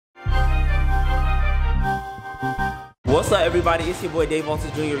What's up, everybody? It's your boy Dave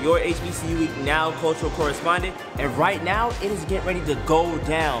Walton Jr., your HBCU Week Now cultural correspondent, and right now it is getting ready to go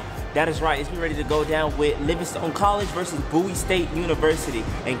down. That is right, it's getting ready to go down with Livingstone College versus Bowie State University.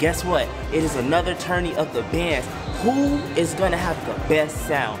 And guess what? It is another tourney of the bands. Who is gonna have the best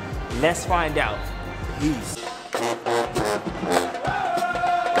sound? Let's find out. Peace.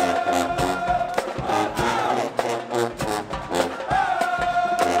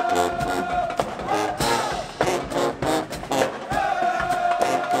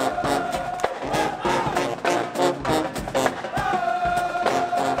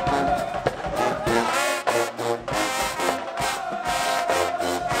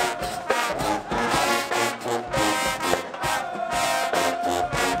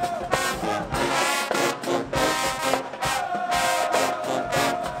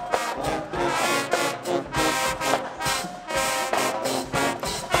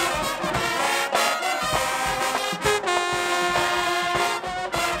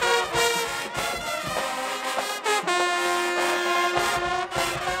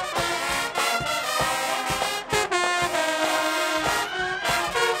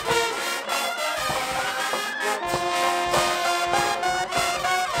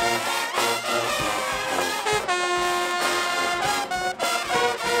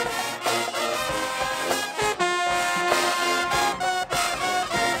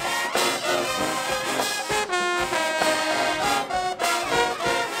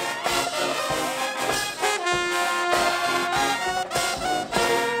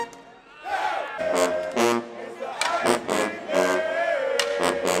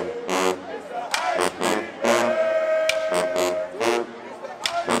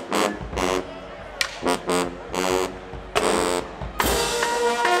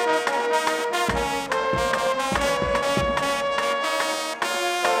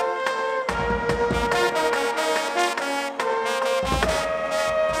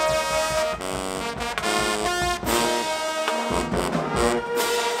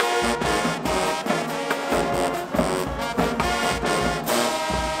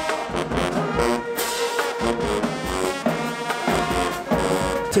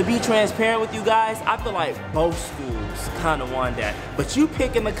 To be transparent with you guys, I feel like both schools kind of won that. But you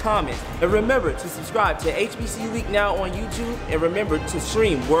pick in the comments. And remember to subscribe to HBCU Week Now on YouTube. And remember to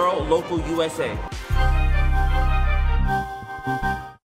stream World Local USA.